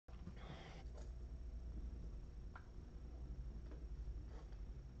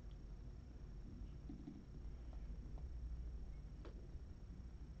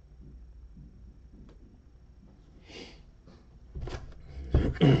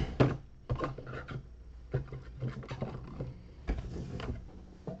Got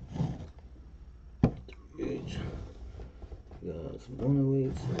some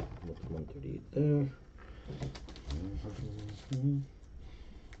 108s with 138 there.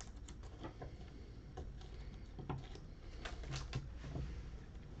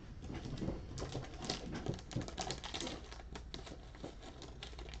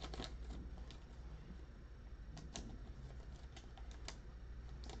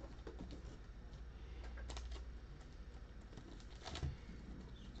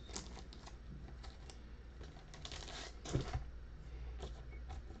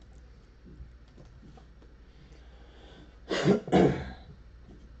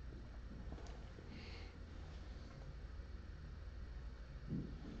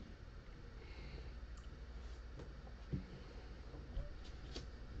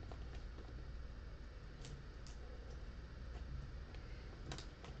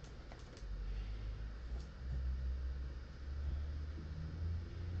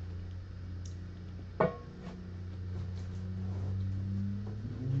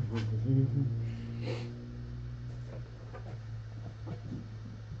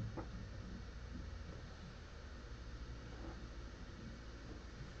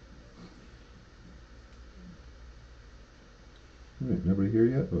 Alright, nobody here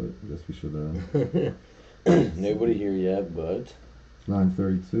yet, but I guess we should. Nobody here yet, but It's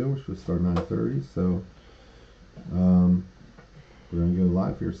 9:32. We should start 9:30. So we're gonna go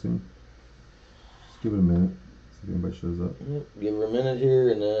live here soon. Just give it a minute. See if anybody shows up. Yep, give her a minute here,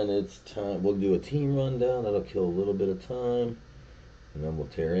 and then it's time. We'll do a team rundown. That'll kill a little bit of time, and then we'll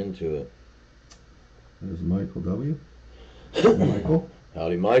tear into it. There's Michael W. Hey, Michael.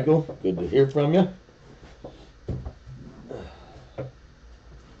 Howdy, Michael. Good to hear from you.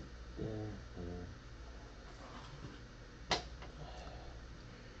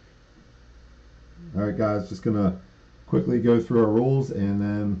 Alright guys, just gonna quickly go through our rules and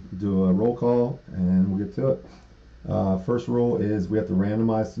then do a roll call and we'll get to it. First rule is we have to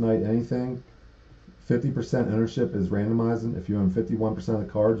randomize tonight anything. 50% ownership is randomizing. If you own 51% of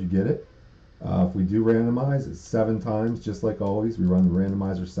the cards, you get it. If we do randomize, it's 7 times, just like always. We run the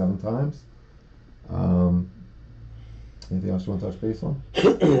randomizer 7 times. Anything else you want to touch base on?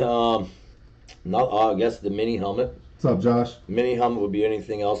 I guess the mini helmet. What's up, Josh? Mini helmet would be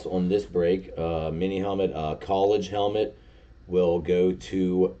anything else on this break. Mini helmet, college helmet will go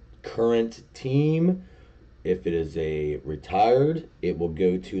to current team. If it is a retired, it will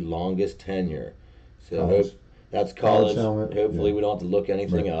go to longest tenure. So that's college. Helmet, Hopefully yeah. we don't have to look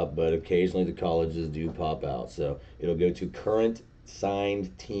anything up, but occasionally the colleges do pop out. So it'll go to current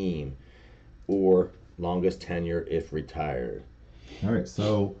signed team or longest tenure if retired. All right,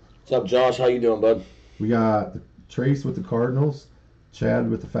 so what's up, Josh? How you doing, bud? we got Trace with the Cardinals, Chad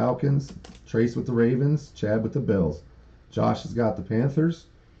with the Falcons, Trace with the Ravens, Chad with the Bills. Josh has got the Panthers,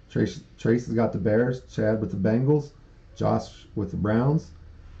 Trace has got the Bears, Chad with the Bengals, Josh with the Browns,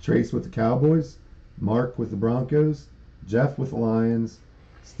 Trace with the Cowboys, Mark with the Broncos, Jeff with the Lions,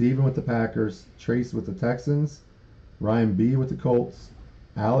 Steven with the Packers, Trace with the Texans, Ryan B with the Colts,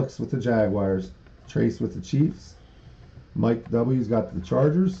 Alex with the Jaguars, Trace with the Chiefs, Mike W's got the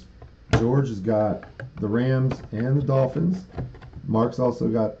Chargers, George has got the Rams and the Dolphins. Mark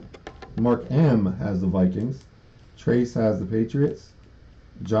M has the Vikings. Trace has the Patriots.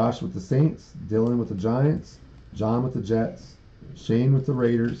 Josh with the Saints. Dylan with the Giants. John with the Jets. Shane with the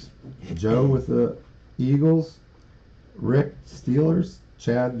Raiders. Joe with the Eagles. Rick Steelers.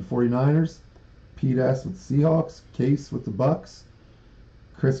 Chad the 49ers. Pete S with the Seahawks. Case with the Bucks.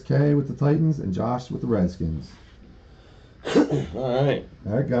 Chris K with the Titans. And Josh with the Redskins. All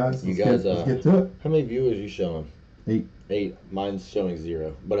right, guys. Let's get to it. How many viewers are you showing? 8. 8. Mine's showing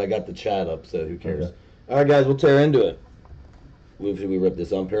 0, but I got the chat up, so who cares? Okay. All right, guys, we'll tear into it. Should we rip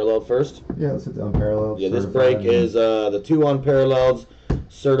this Unparalleled first? Yeah, let's hit the Unparalleled. Yeah, this break is the 2 Unparalleleds,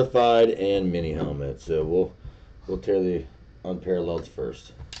 certified and mini helmet. So we'll tear the Unparalleleds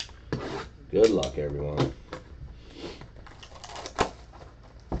first. Good luck, everyone.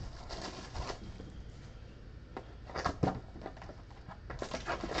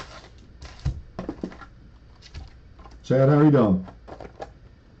 Chad, how are you doing?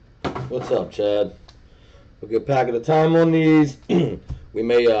 What's up, Chad? We'll get a pack at a time on these. We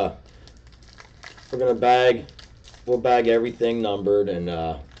may we'll bag everything numbered and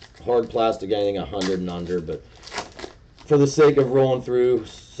hard plastic, anything 100 and under, but for the sake of rolling through,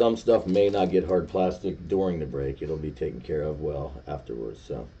 some stuff may not get hard plastic during the break. It'll be taken care of well afterwards.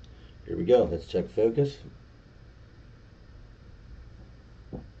 So here we go. Let's check focus.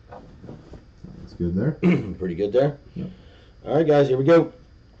 That's good there. Pretty good there. Yep. All right, guys, here we go.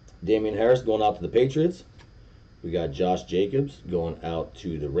 Damian Harris going out to the Patriots. We got Josh Jacobs going out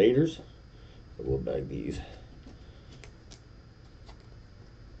to the Raiders. We'll bag these.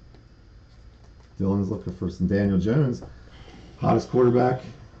 Dylan's looking for some Daniel Jones, hottest quarterback.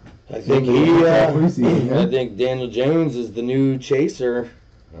 I think I think Daniel Jones is the new chaser.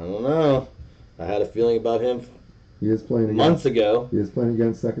 I don't know. I had a feeling about him He is playing months ago. He is playing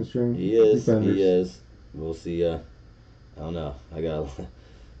against second string. He is. Defenders. He is. We'll see. I don't know.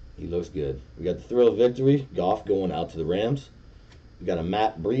 He looks good. We got the thrill of victory. Goff going out to the Rams. We got a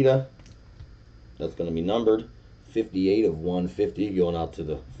Matt Breida. That's going to be numbered 58 of 150 going out to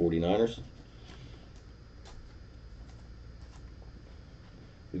the 49ers.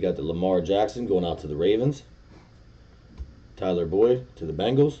 We got the Lamar Jackson going out to the Ravens. Tyler Boyd to the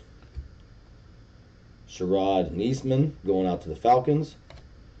Bengals. Sherrod Niesman going out to the Falcons.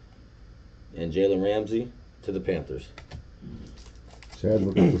 And Jalen Ramsey to the Panthers. Chad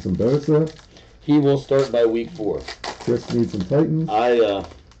looking for some Bosa. He will start by week 4. Chris needs some Titans.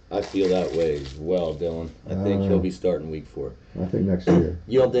 I feel that way as well, Dylan. I think he'll be starting week 4. I think next year.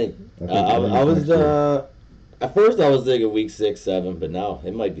 You don't think? I was at first I was thinking week 6, 7, but now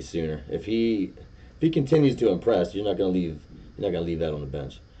it might be sooner. If he continues to impress, you're not gonna leave that on the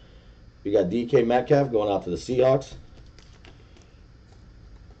bench. We got DK Metcalf going out to the Seahawks.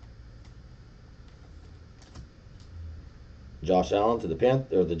 Josh Allen to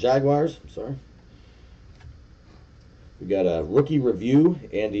the Jaguars. I'm sorry. We got a rookie review,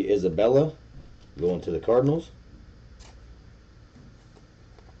 Andy Isabella, going to the Cardinals.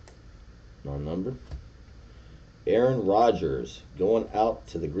 Non-numbered. Aaron Rodgers going out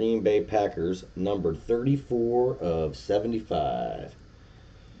to the Green Bay Packers, numbered 34 of 75.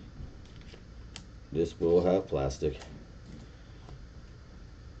 This will have plastic.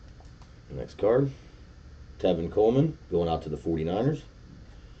 Next card. Tevin Coleman going out to the 49ers.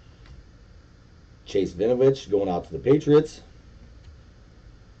 Chase Vinovich going out to the Patriots.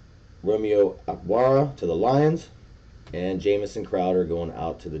 Romeo Aguara to the Lions. And Jamison Crowder going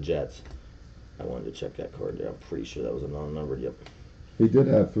out to the Jets. I wanted to check that card there. I'm pretty sure that was a non-numbered. Yep. He did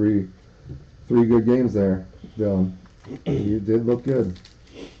have three good games there, Dylan. He did look good.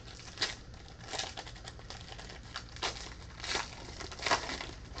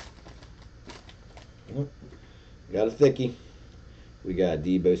 Got a thickie. We got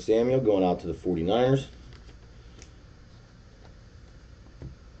Deebo Samuel going out to the 49ers.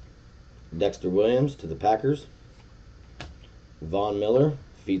 Dexter Williams to the Packers. Von Miller,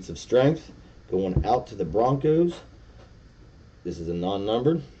 feats of strength, going out to the Broncos. This is a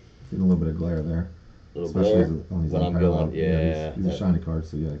non-numbered. Getting a little bit of glare there. A little Especially glare on his when I'm going. Yeah, he's a shiny card,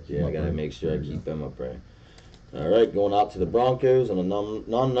 so yeah. Yeah, I gotta make sure I keep them upright. All right, going out to the Broncos on a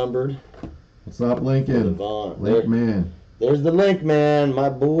non-numbered. What's up, Lincoln? Link man. There's the Link man. My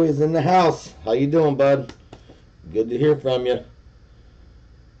boy is in the house. How you doing, bud? Good to hear from you.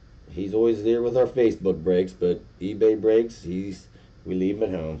 He's always there with our Facebook breaks, but eBay breaks, we leave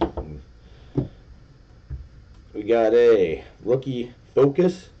him at home. We got a rookie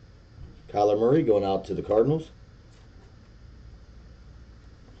focus. Kyler Murray going out to the Cardinals.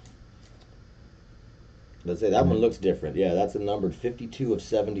 Let's say that one looks different. Yeah, that's a numbered 52 of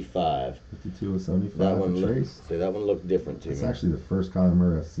 75. 52 of 75 that one for Trace. That one looked different to me. It's actually the first Kyler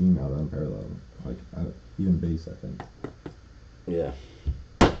Murray I've seen out of Unparalleled. Like, even base, I think. Yeah.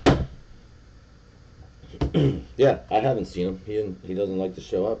 Yeah, I haven't seen him. He doesn't like to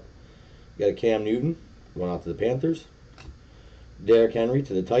show up. You got a Cam Newton going out to the Panthers. Derrick Henry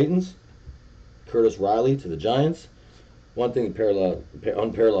to the Titans. Curtis Riley to the Giants. One thing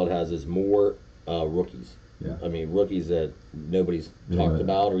Unparalleled has is more rookies. Yeah. I mean, rookies that nobody's talked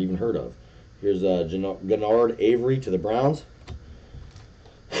about or even heard of. Here's Gennard Avery to the Browns.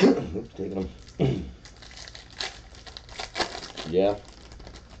 Oops, taking them. Yeah.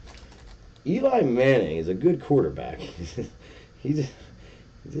 Eli Manning is a good quarterback. he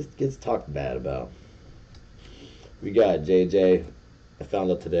just gets talked bad about. We got JJ. I found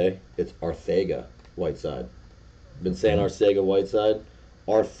out today it's Arthega Whiteside. Been saying Arcega Whiteside.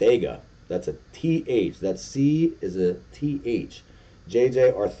 Arthega. That's a TH. That C is a TH.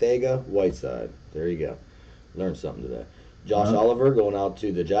 JJ Arthega Whiteside. There you go. Learned something today. Josh Oliver going out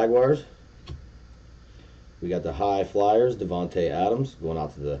to the Jaguars. We got the High Flyers. Devontae Adams going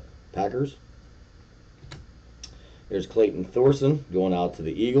out to the Packers. Here's Clayton Thorson going out to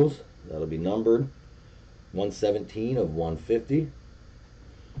the Eagles. That'll be numbered 117 of 150.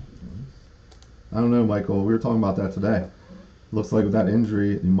 I don't know, Michael. We were talking about that today. Looks like with that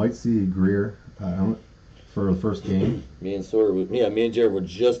injury, you might see Greer for the first game. Me and Jared were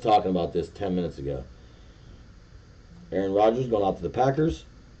just talking about this 10 minutes ago. Aaron Rodgers going out to the Packers.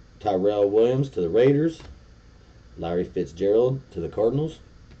 Tyrell Williams to the Raiders. Larry Fitzgerald to the Cardinals.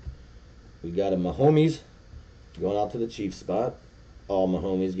 We got a Mahomes going out to the Chiefs spot. All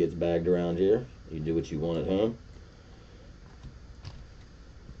Mahomes gets bagged around here. You do what you want at home.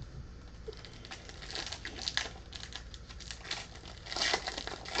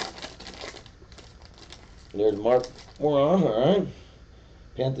 There's Mark Moron, all right.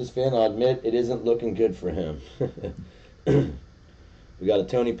 Panthers fan, I'll admit it isn't looking good for him. We got a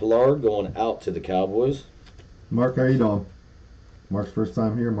Tony Pollard going out to the Cowboys. Mark, how you doing? Mark's first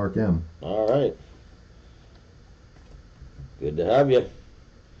time here, Mark M. All right. Good to have you.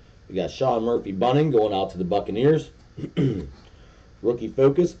 We got Sean Murphy Bunning going out to the Buccaneers. Rookie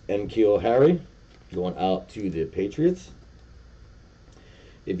focus, N'Keal Harry going out to the Patriots.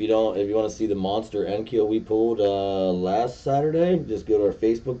 If you want to see the monster N'Keal we pulled last Saturday, just go to our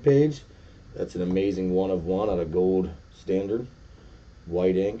Facebook page. That's an amazing 1/1 out of gold standard,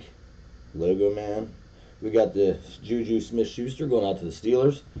 white ink, logo man. We got the Juju Smith-Schuster going out to the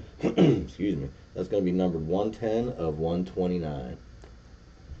Steelers. Excuse me. That's going to be numbered 110 of 129.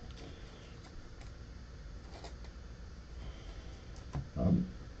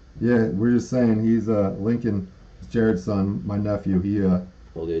 Yeah, we're just saying he's Lincoln, Jared's son, my nephew. He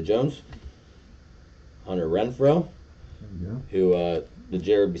Julio Jones, Hunter Renfrow, who the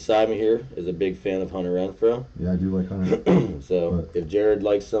Jared beside me here is a big fan of Hunter Renfrow. Yeah, I do like Hunter. So if Jared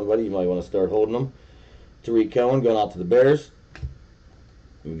likes somebody, you might want to start holding them. Tariq Cohen going out to the Bears.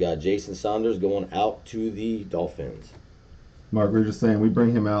 We got Jason Saunders going out to the Dolphins. Mark, we're just saying we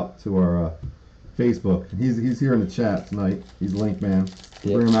bring him out to our Facebook. He's here in the chat tonight. He's Link Man.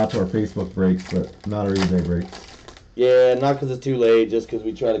 We bring him out to our Facebook breaks, but not our eBay breaks. Yeah, not because it's too late, just because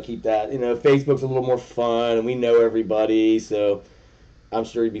we try to keep that. Facebook's a little more fun, and we know everybody, so I'm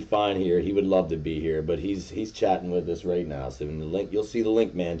sure he'd be fine here. He would love to be here, but he's chatting with us right now. So in the link, you'll see the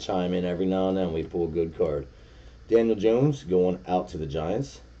Link Man chime in every now and then. We pull a good card. Daniel Jones going out to the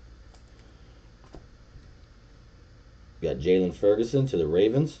Giants. We got Jalen Ferguson to the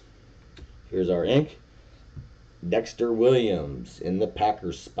Ravens. Here's our ink. Dexter Williams in the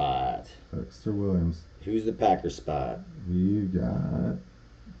Packers spot. Dexter Williams. Who's the Packers spot? We got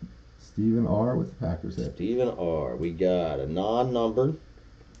Stephen R. with the Packers head. Stephen R. We got a non-numbered.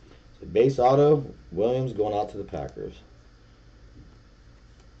 So base auto, Williams going out to the Packers.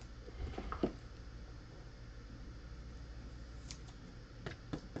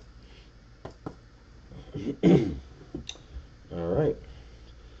 All right.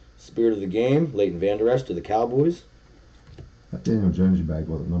 Spirit of the game, Leighton Vander Esch to the Cowboys. That Daniel Jones you bagged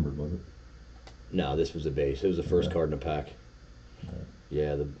wasn't numbered, was it? No, this was a base. It was the first card in the pack. Right.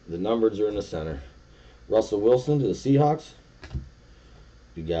 Yeah, the numbers are in the center. Russell Wilson to the Seahawks.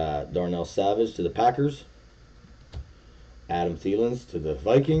 We got Darnell Savage to the Packers. Adam Thielen to the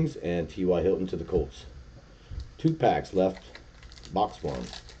Vikings. And T.Y. Hilton to the Colts. 2 packs left. Box 1.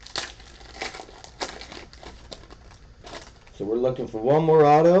 So we're looking for one more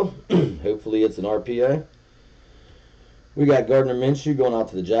auto. Hopefully it's an RPA. We got Gardner Minshew going out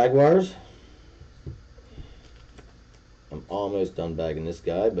to the Jaguars. I'm almost done bagging this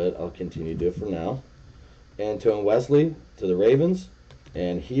guy, but I'll continue to do it for now. Antone Wesley to the Ravens.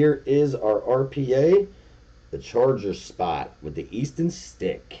 And here is our RPA, the Chargers spot with the Easton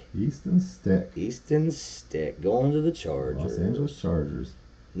Stick. Easton Stick. Easton Stick going to the Chargers. Los Angeles Chargers.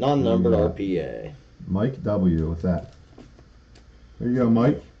 Non-numbered RPA. Mike W. with that. There you go,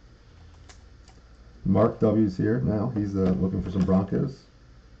 Mike. Mark W's here now. He's looking for some Broncos.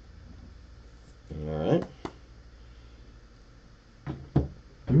 All right.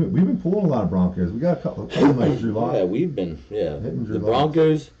 We've been pulling a lot of Broncos. We got a couple like Drew Lock. Yeah, we've been, Hitting Drew the Lock.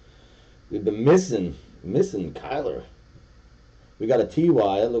 Broncos, we've been missing Kyler. We got a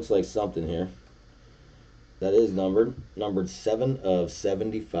TY. It looks like something here. That is numbered 7 of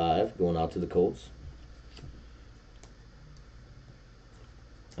 75, going out to the Colts.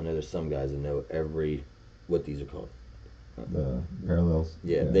 I know there's some guys that know what these are called. The parallels.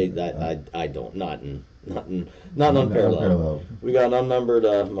 Yeah, I don't. Not unparalleled. Unparalleled. We got an unnumbered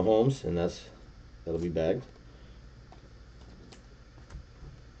Mahomes, and that'll be bagged.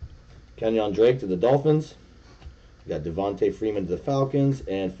 Kenyon Drake to the Dolphins. We got Devontae Freeman to the Falcons,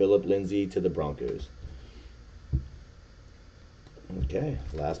 and Phillip Lindsay to the Broncos. Okay,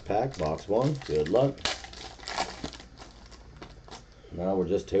 last pack, box 1. Good luck. Now we're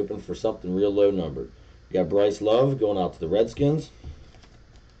just hoping for something real low numbered. We got Bryce Love going out to the Redskins.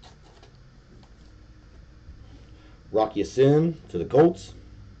 Rock Ya-Sin to the Colts.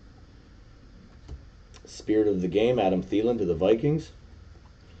 Spirit of the game, Adam Thielen to the Vikings.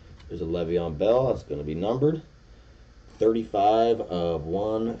 There's a Le'Veon Bell. That's going to be numbered 35 of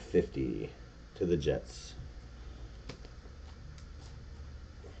 150 to the Jets.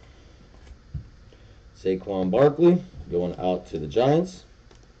 Saquon Barkley going out to the Giants.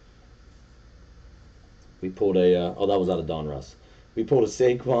 We pulled a, oh, that was out of Don Russ. We pulled a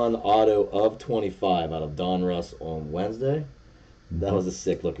Saquon auto of 25 out of Don Russ on Wednesday. That was a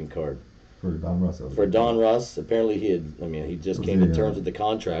sick looking card. For Don Russ. For Don Russ, apparently he just came to terms with the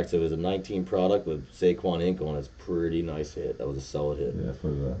contract, so it was a 19 product with Saquon ink on it. It's a pretty nice hit. That was a solid hit. Yeah, for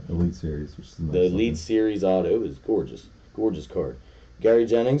the Elite Series. Which is nice the Elite Series auto was gorgeous. Gorgeous card. Gary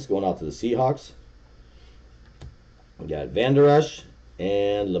Jennings going out to the Seahawks. We got Van Der Esch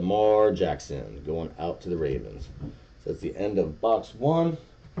and Lamar Jackson going out to the Ravens. So that's the end of box 1.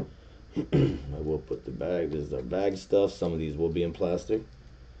 I will put the bag. This is our bag stuff. Some of these will be in plastic.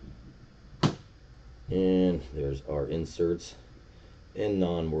 And there's our inserts in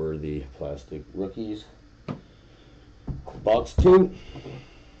non-worthy plastic rookies. Box 2.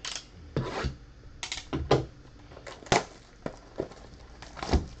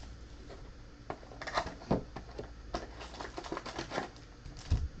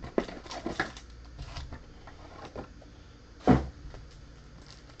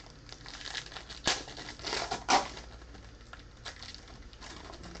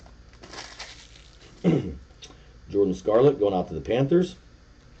 Jordan Scarlett going out to the Panthers.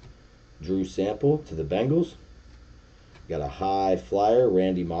 Drew Sample to the Bengals. Got a high flyer,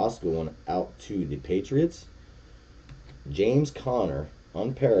 Randy Moss, going out to the Patriots. James Conner,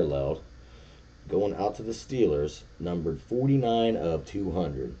 unparalleled, going out to the Steelers, numbered 49 of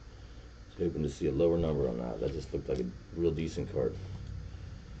 200. So hoping to see a lower number on that. That just looked like a real decent card.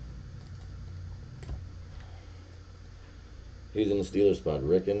 Who's in the Steelers spot?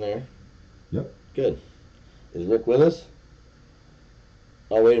 Rick in there? Yep. Good. Is Rick with us?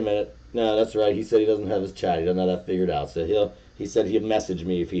 Oh, wait a minute. No, that's right. He said he doesn't have his chat. He doesn't have that figured out. So he said he'd message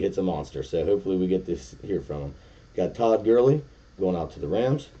me if he hits a monster. So hopefully we get to hear from him. Got Todd Gurley going out to the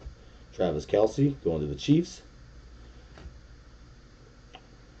Rams. Travis Kelce going to the Chiefs.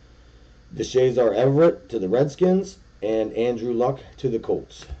 DeShazar Everett to the Redskins. And Andrew Luck to the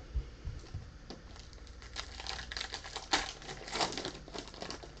Colts.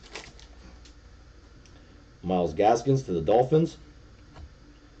 Myles Gaskins to the Dolphins.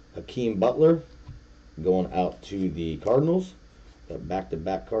 Hakeem Butler going out to the Cardinals. Got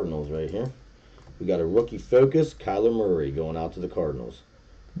back-to-back Cardinals right here. We got a rookie focus, Kyler Murray, going out to the Cardinals.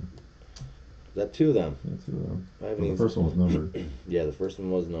 Is that 2 of them? Yeah, 2 of them. I haven't The first one was numbered. Yeah, the first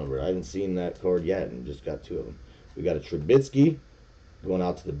one was numbered. I haven't seen that card yet and just got 2 of them. We got a Trubisky going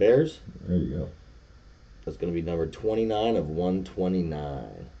out to the Bears. There you go. That's going to be number 29 of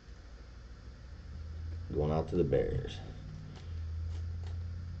 129. Going out to the Bears.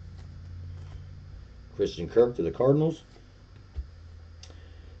 Christian Kirk to the Cardinals.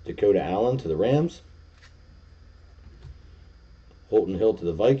 Dakota Allen to the Rams. Holton Hill to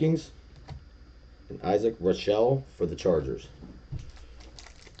the Vikings. And Isaac Rochelle for the Chargers. I'm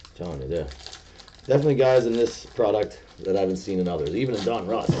telling you, there. Definitely guys in this product that I haven't seen in others. Even in Don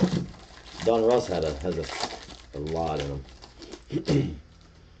Russ. Don Russ has a lot in them.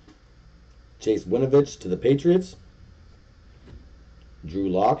 Chase Winovich to the Patriots. Drew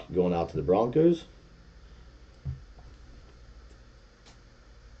Lock going out to the Broncos.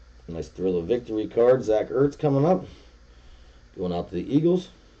 Nice thrill of victory card. Zach Ertz coming up. Going out to the Eagles.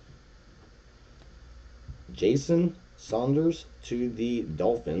 Jason Saunders to the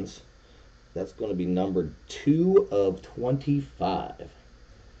Dolphins. That's going to be numbered 2 of 25.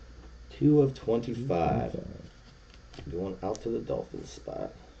 2 of 25. Going out to the Dolphins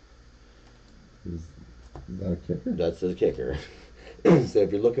spot. Is that a kicker? That's a kicker. So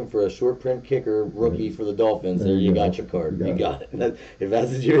if you're looking for a short print kicker rookie for the Dolphins, there you got your card. You got it. If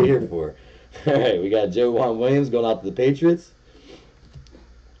that's what you're here for. All right, we got Joe Juan Williams going out to the Patriots.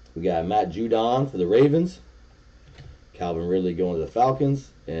 We got Matt Judon for the Ravens. Calvin Ridley going to the Falcons.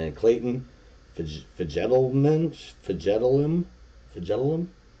 And Clayton Fijetelum.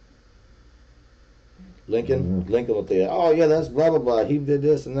 Lincoln with the, oh yeah, that's blah blah blah. He did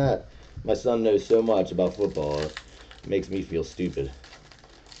this and that. My son knows so much about football. It makes me feel stupid.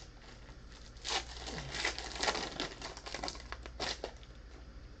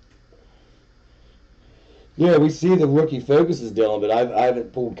 Yeah, we see the rookie focuses, Dylan, but I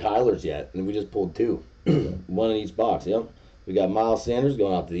haven't pulled Kyler's yet, and we just pulled 2. 1 in each box, yep. We got Miles Sanders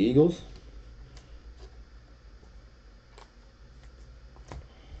going out to the Eagles.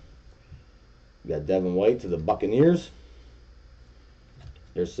 We got Devin White to the Buccaneers.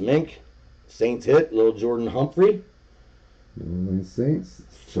 There's some ink. Saints hit, little Jordan Humphrey. New Orleans Saints.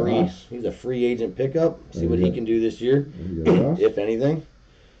 Free. Josh. He's a free agent pickup. See There what you he go. can do this year, There you go, Josh. if anything.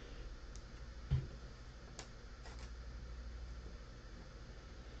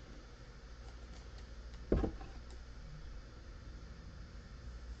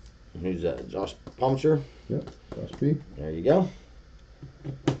 Who's that? Josh Pumpster. Yep, Josh P. There you go.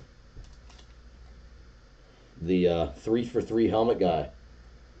 The 3 for 3 helmet guy.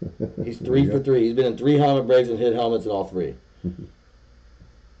 He's 3 for 3. He's been in 3 helmet breaks and hit helmets in all 3.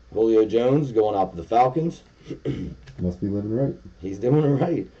 Julio Jones going out to the Falcons. Must be living right. He's doing it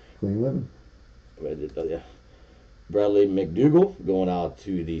right. Clean living. Yeah. Bradley McDougal going out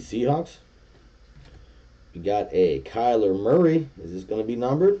to the Seahawks. We got a Kyler Murray. Is this going to be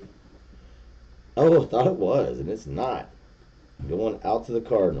numbered? Oh, I thought it was, and it's not. Going out to the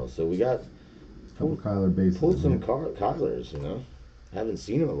Cardinals. So we got A couple Kyler bases. pulled some in there. Kylers, you know. Haven't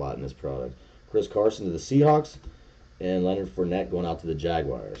seen him a lot in this product. Chris Carson to the Seahawks, and Leonard Fournette going out to the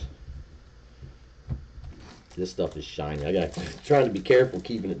Jaguars. This stuff is shiny. I got trying to be careful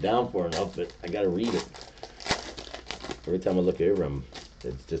keeping it down far enough, but I got to read it. Every time I look over him,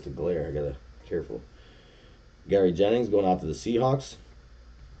 it's just a glare. I got to be careful. Gary Jennings going out to the Seahawks.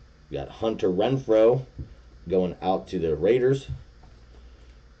 We got Hunter Renfrow going out to the Raiders.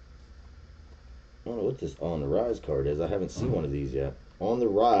 I don't know what this On the Rise card is. I haven't seen one of these yet. On the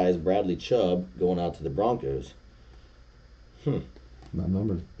Rise, Bradley Chubb going out to the Broncos. Not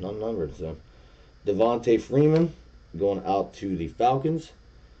numbered. Not numbered, so. Devontae Freeman going out to the Falcons.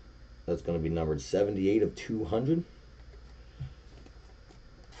 That's going to be numbered 78 of 200.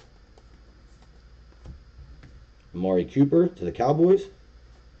 Amari Cooper to the Cowboys.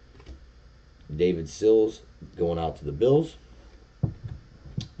 David Sills going out to the Bills.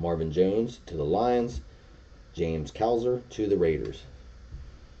 Marvin Jones to the Lions. James Kowser to the Raiders.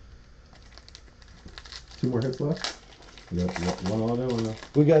 2 more hits left. We got one auto and a.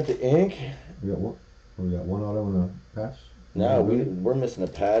 We got the ink. We got one. We got one auto and a patch. No, we're missing a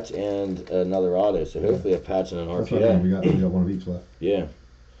patch and another auto, so hopefully a patch and an That's what I mean. RPA. We got one of each left. Yeah.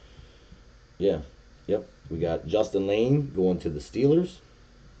 Yeah. Yep. We got Justin Lane going to the Steelers.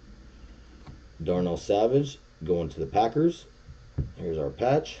 Darnell Savage going to the Packers. Here's our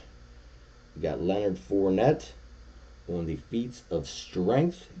patch. We got Leonard Fournette on the feats of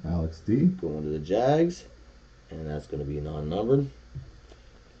strength Alex D. going to the Jags. And that's going to be non-numbered.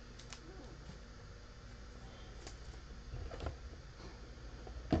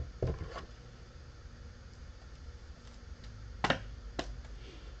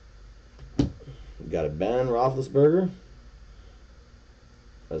 We got a Ben Roethlisberger.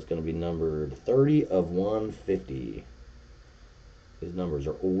 That's going to be numbered 30 of 150. His numbers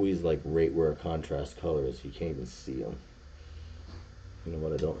are always like right where a contrast color is. You can't even see them. You know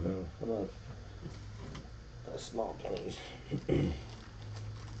what I don't know? How about small pennies?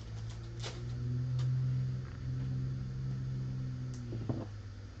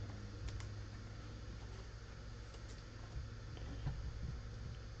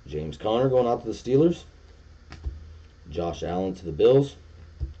 James Conner going out to the Steelers. Josh Allen to the Bills.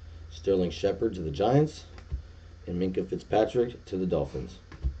 Sterling Shepard to the Giants. And Minka Fitzpatrick to the Dolphins.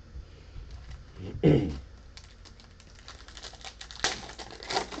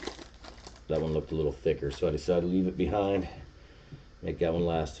 That one looked a little thicker, so I decided to leave it behind. Make that one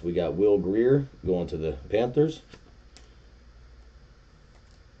last. We got Will Greer going to the Panthers.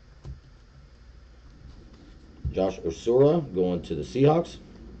 Josh Osura going to the Seahawks.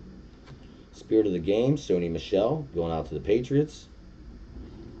 Spirit of the game, Sony Michel going out to the Patriots.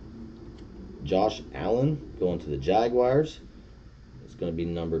 Josh Allen going to the Jaguars. It's going to be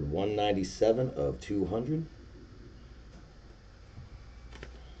numbered 197 of 200.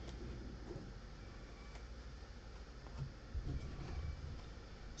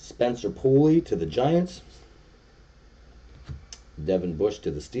 Spencer Pulley to the Giants. Devin Bush to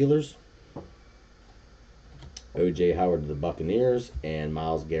the Steelers. O.J. Howard to the Buccaneers. And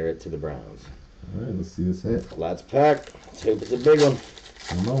Myles Garrett to the Browns. All right, let's see this hit. Let's pack. Let's hope it's a big one.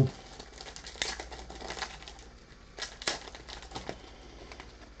 Come on.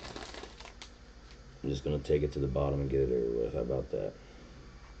 I'm just going to take it to the bottom and get it over with. How about that?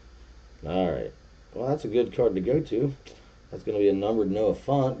 All right. Well, that's a good card to go to. That's going to be a numbered Noah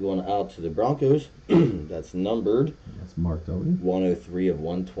Font going out to the Broncos. That's numbered. That's marked out. 103 of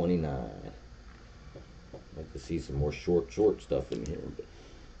 129. I'd like to see some more short stuff in here. But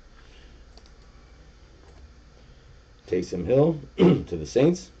Taysom Hill to the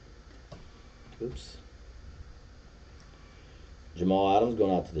Saints. Oops. Jamal Adams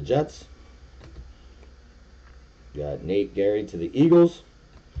going out to the Jets. Got Nate Gary to the Eagles.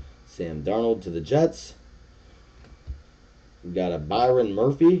 Sam Darnold to the Jets. We got a Byron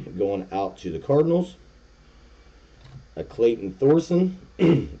Murphy going out to the Cardinals. A Clayton Thorson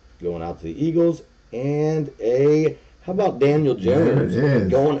going out to the Eagles. And a, how about Daniel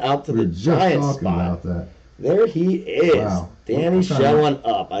Jones going out to the Giants spot? About that. There he is. Wow. Danny showing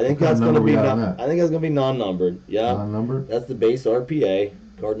up. I think that's going to be non-numbered. Yeah. Non-numbered. That's the base RPA.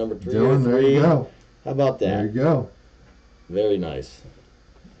 Card number 303. Dylan, there you go. How about that? There you go. Very nice.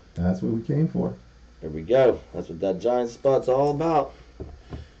 That's what we came for. There we go. That's what that Giants spot's all about.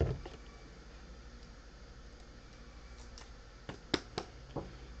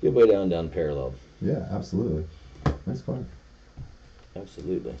 Good way down Unparalleled. Yeah, absolutely. Nice card.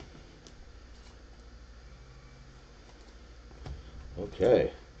 Absolutely.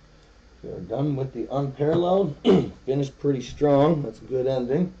 Okay. We are done with the Unparalleled. Finished pretty strong. That's a good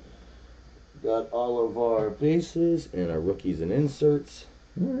ending. Got all of our bases and our rookies and inserts.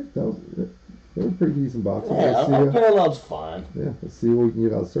 All right, they were pretty decent boxes. Yeah, Unparalleled's fine. Yeah, let's see what we can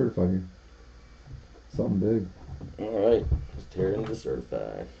get out of certified here. Something big. All right, let's tear into the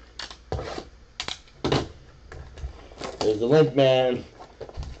certified. There's the Link Man.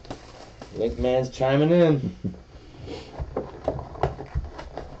 Link Man's chiming in.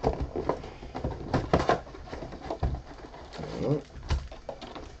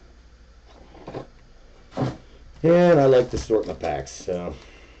 And I like to sort my packs, so.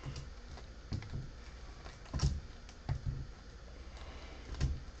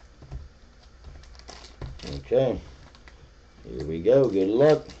 Okay. Here we go. Good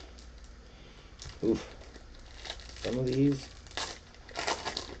luck. Oof. Some of these.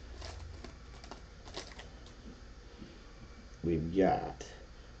 We've got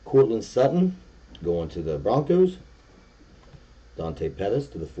Cortland Sutton going to the Broncos. Dante Pettis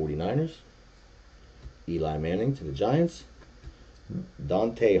to the 49ers. Eli Manning to the Giants.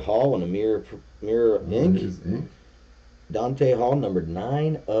 Dante Hall on a mirror ink. Dante Hall, numbered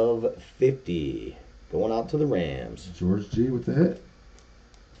 9/50. Going out to the Rams. George G with the hit.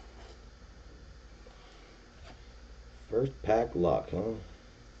 First pack luck, huh?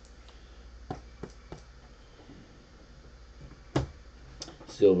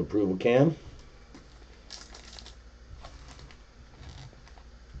 Seal of approval cam.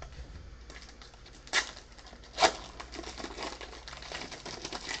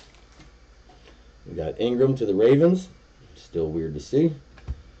 We got Ingram to the Ravens. Still weird to see.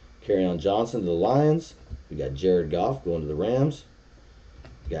 Kerryon Johnson to the Lions. We got Jared Goff going to the Rams.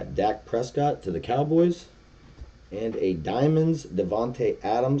 We got Dak Prescott to the Cowboys. And a Diamonds Devontae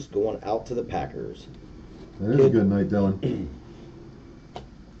Adams going out to the Packers. That is a good night, Dylan.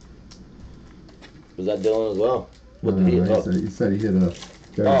 Was that Dylan as well? What did he hit? He said he hit a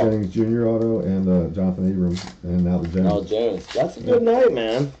Derek Jennings Jr. auto and Jonathan Abram and now the Jones. Oh, Jones. That's a good night,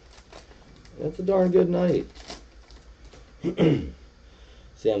 man. That's a darn good night.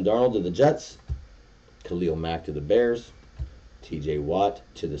 Sam Darnold to the Jets. Khalil Mack to the Bears. TJ Watt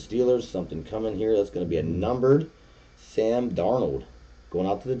to the Steelers. Something coming here. That's going to be a numbered Sam Darnold. Going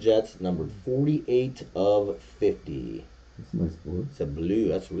out to the Jets. Numbered 48/50. That's a nice board. It's a blue.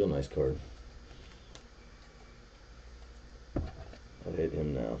 That's a real nice card. I'll hit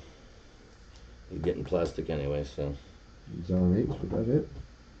him now. He's getting plastic anyway, so. John H with that hit.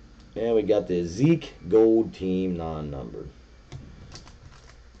 And we got the Zeke Gold Team non-numbered.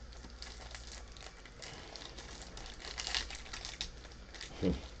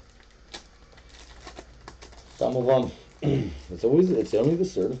 Some of them, it's only the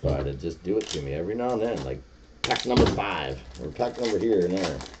certified that just do it to me every now and then, like pack number 5 or pack number here and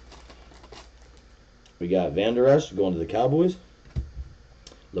there. We got Van Der Esch going to the Cowboys.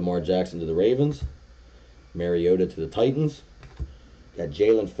 Lamar Jackson to the Ravens. Mariota to the Titans. Got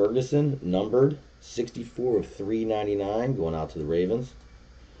Jalen Ferguson, numbered 64/399, going out to the Ravens.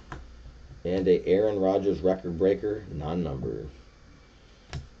 And a Aaron Rodgers record breaker, non-numbered.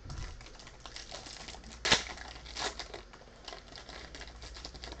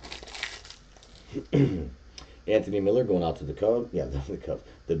 Anthony Miller going out to the Cubs. Yeah, the Cubs.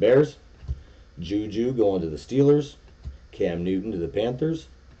 The Bears. Juju going to the Steelers. Cam Newton to the Panthers.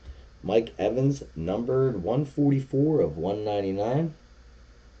 Mike Evans, numbered 144/199.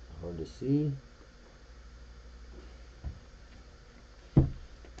 Hard to see.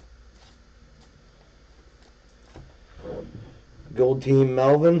 Gold Team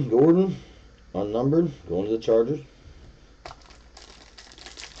Melvin Gordon, unnumbered, going to the Chargers.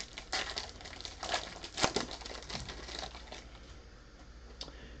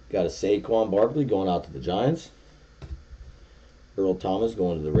 Got a Saquon Barkley going out to the Giants. Earl Thomas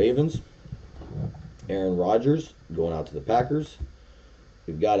going to the Ravens. Aaron Rodgers going out to the Packers.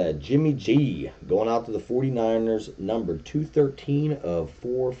 We've got a Jimmy G going out to the 49ers, number 213 of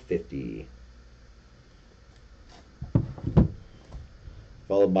 450.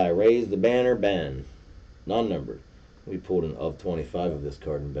 Followed by Raise the Banner Ben, non-numbered. We pulled an of 25 of this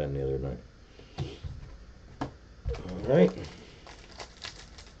card in Ben the other night. All right.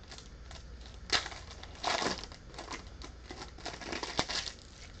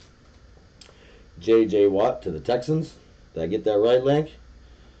 J.J. Watt to the Texans. Did I get that right, Link?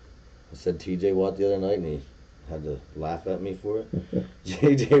 I said T.J. Watt the other night, and he had to laugh at me for it.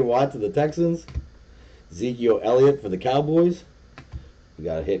 J.J. Watt to the Texans. Ezekiel Elliott for the Cowboys. We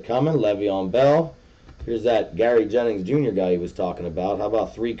got a hit coming. Le'Veon Bell. Here's that Gary Jennings Jr. guy he was talking about. How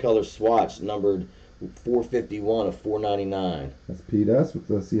about 3-color swatch, numbered 451 of 499. That's Pete S. with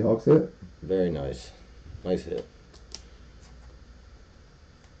the Seahawks hit. Very nice. Nice hit.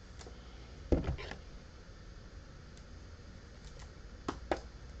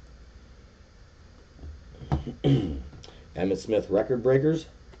 Emmitt Smith record breakers,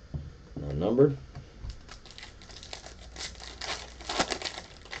 non-numbered.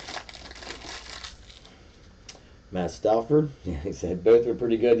 Matt Stafford, yeah, he said both are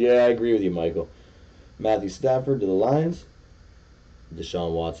pretty good. Yeah, I agree with you, Michael. Matthew Stafford to the Lions.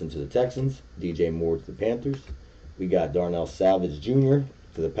 Deshaun Watson to the Texans. DJ Moore to the Panthers. We got Darnell Savage Jr.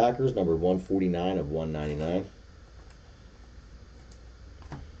 to the Packers, number 149 of 199.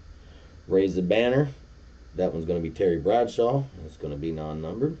 Raise the Banner. That one's going to be Terry Bradshaw. It's going to be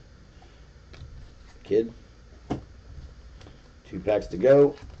non-numbered. Kid. 2 packs to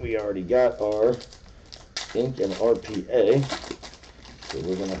go. We already got our ink and RPA. So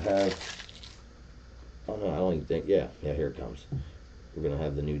we're going to have... Oh, no, I don't even think... Yeah, here it comes. We're going to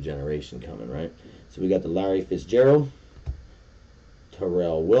have the new generation coming, right? So we got the Larry Fitzgerald.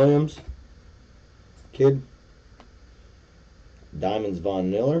 Terrell Williams. Kid. Diamonds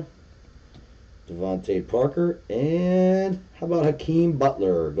Von Miller. Devontae Parker, and how about Hakeem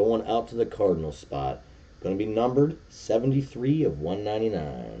Butler going out to the Cardinals spot? Going to be numbered 73 of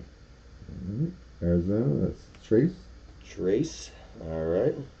 199. Arizona, that's Trace. Trace, all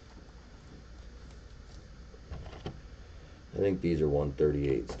right. I think these are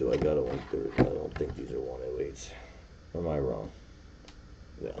 138s. Do I got a 130? I don't think these are 108s. Or am I wrong?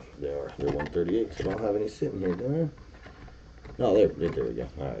 Yeah, they are. They're 138s. I don't have any sitting here, do I? No, there we go.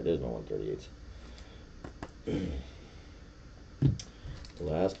 All right, there's no 138s.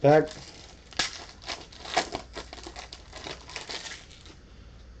 Last pack.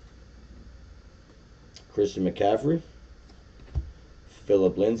 Christian McCaffrey.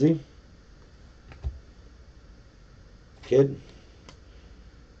 Philip Lindsay. Kid.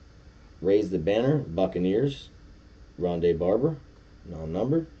 Raise the Banner. Buccaneers. Rondé Barber.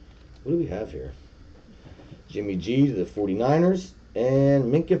 Non-numbered. What do we have here? Jimmy G to the 49ers. And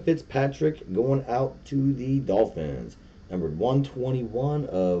Minkah Fitzpatrick going out to the Dolphins. Numbered 121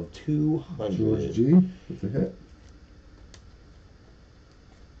 of 200. George G with a hit.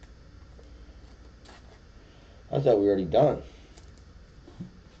 I thought we were already done.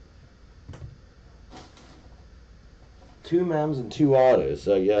 2 mems and 2 autos.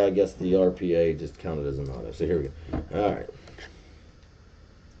 So, yeah, I guess the RPA just counted as an auto. So, here we go. All right.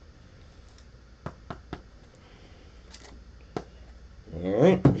 All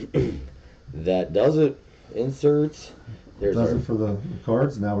right, that does it. Inserts. There's does it for the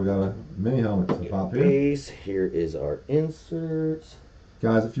cards. Now we got a mini helmet to pop here. Base. Here is our inserts.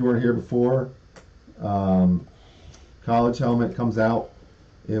 Guys, if you weren't here before, college helmet comes out.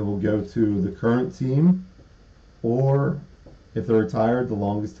 It will go to the current team, or if they're retired, the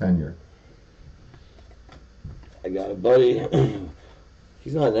longest tenure. I got a buddy.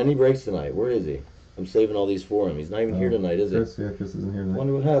 He's not in any breaks tonight. Where is he? I'm saving all these for him. He's not even here tonight, is he? Yeah, Chris isn't here tonight.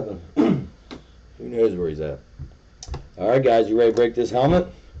 Wonder what happened. Who knows where he's at? All right, guys, you ready to break this helmet?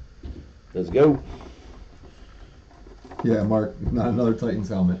 Let's go. Yeah, Mark, not another Titans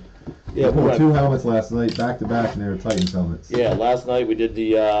helmet. Yeah, we pulled 2 helmets last night, back to back, and they were Titans helmets. Yeah, last night we did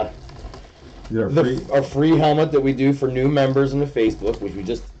our free helmet that we do for new members in the Facebook, which we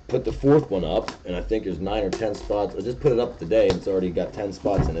just put the 4th one up, and I think there's 9 or 10 spots. I just put it up today, and it's already got 10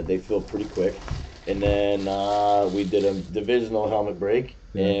 spots in it. They fill pretty quick. And then we did a divisional helmet break,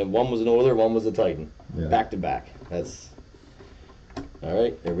 and one was an Oiler, one was a Titan, back to back. That's all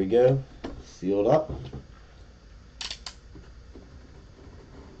right. There we go, sealed up.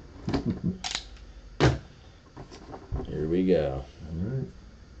 Here we go. All right.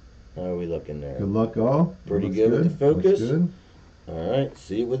 How are we looking there? Good luck, all. Pretty good with the focus. Good. All right,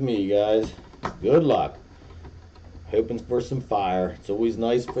 see it with me, guys. Good luck. Hoping for some fire. It's always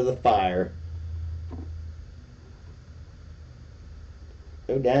nice for the fire.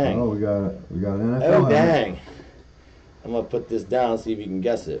 Oh, dang. Oh, we got an NFL. Oh, helmet. dang. I'm going to put this down, see if you can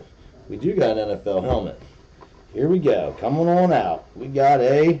guess it. We do got an NFL helmet. Here we go. Coming on out. We got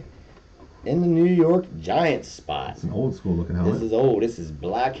a in the New York Giants spot. It's an old school looking helmet. This is old. This is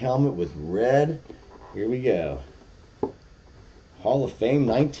black helmet with red. Here we go. Hall of Fame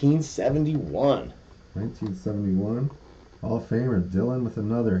 1971. 1971. Hall of Famer Dylan with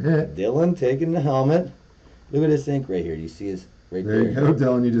another hit. Dylan taking the helmet. Look at this ink right here. You see this right there? There you go,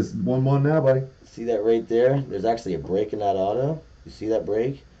 Dylan. You just won one now, buddy. See that right there? There's actually a break in that auto. You see that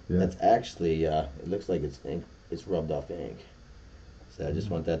break? Yeah. That's actually, it looks like it's ink. It's rubbed off ink. So I just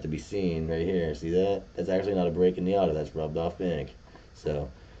want that to be seen right here. See that? That's actually not a break in the auto. That's rubbed off ink. So,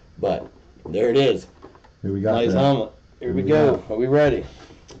 but there it is. Here we got Nice that. helmet. Here we go. Are we ready?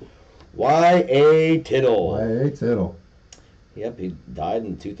 Y.A. Tittle. Y.A. Tittle. Yep, he died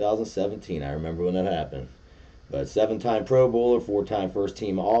in 2017. I remember when that happened. But 7-time Pro Bowler, 4-time first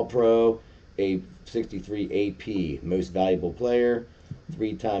team All-Pro, a 63 AP most valuable player,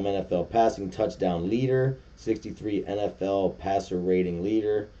 3-time NFL passing touchdown leader, 63 NFL passer rating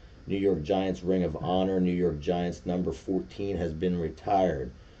leader, New York Giants Ring of Honor, New York Giants number 14 has been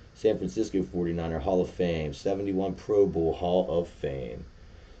retired, San Francisco 49er Hall of Fame, 71 Pro Bowl Hall of Fame.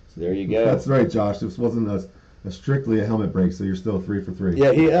 So there you go. That's right, Josh. This wasn't a strictly a helmet break, so you're still 3 for 3.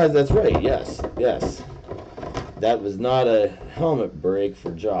 Yeah, he has. That's right. Yes, yes. That was not a helmet break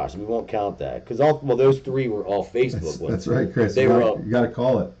for Josh. We won't count that because those 3 were all Facebook ones. That's right, Chris. They you got to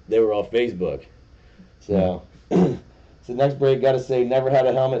call it. They were all Facebook. So, so next break, got to say, never had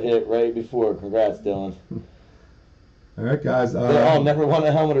a helmet hit right before. Congrats, Dylan. All right, guys. They all never won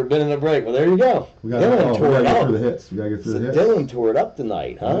a helmet or been in a break. Well, there you go. We got Dylan tore it get up. through the hits. We got to get through So the hits. Dylan tore it up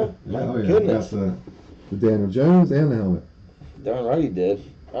tonight, huh? Yeah, My oh, yeah. goodness. We got the Daniel Jones and the helmet. Darn right he did.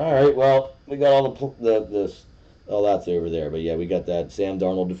 All right, well, we got all oh, that's over there. But yeah, we got that Sam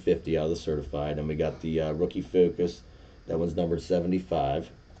Darnold to 50 out of the certified, and we got the rookie Focus. That one's numbered 75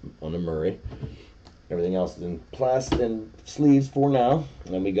 on the Murray. Everything else is in plastic and sleeves for now.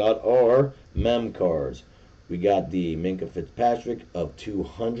 And then we got our mem cards. We got the Minka Fitzpatrick of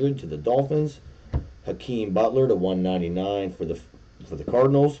 200 to the Dolphins. Hakeem Butler to 199 for the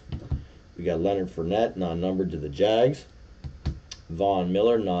Cardinals. We got Leonard Fournette, non-numbered to the Jags. Von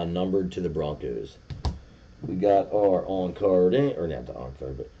Miller, non-numbered to the Broncos. We got our on-card ink, or not the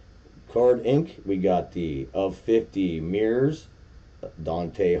on-card, but card ink. We got the of 50 mirrors.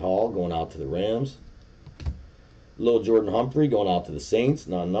 Dante Hall going out to the Rams. Lil Jordan Humphrey going out to the Saints,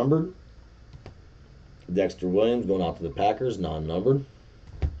 non-numbered. Dexter Williams going out to the Packers, non-numbered.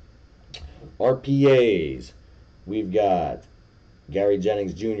 RPAs. We've got Gary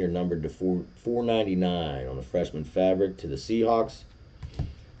Jennings Jr. numbered to 499 on the freshman fabric to the Seahawks.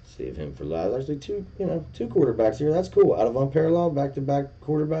 Save him for last. Actually, two quarterbacks here. That's cool. Out of Unparalleled, back-to-back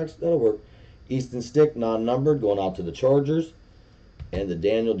quarterbacks. That'll work. Easton Stick, non-numbered, going out to the Chargers. And the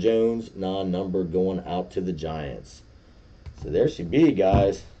Daniel Jones, non-numbered, going out to the Giants. So there she be,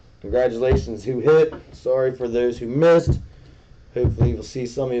 guys. Congratulations who hit. Sorry for those who missed. Hopefully we'll see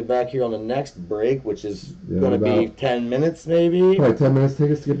some of you back here on the next break, which is going to be 10 minutes maybe. Probably 10 minutes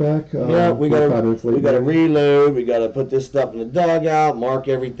take us to get back. Yeah, we got to reload. We got to put this stuff in the dugout, mark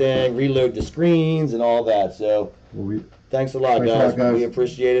everything, reload the screens and all that. So thanks a lot, guys. We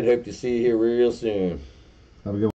appreciate it. Hope to see you here real soon. Have a good one.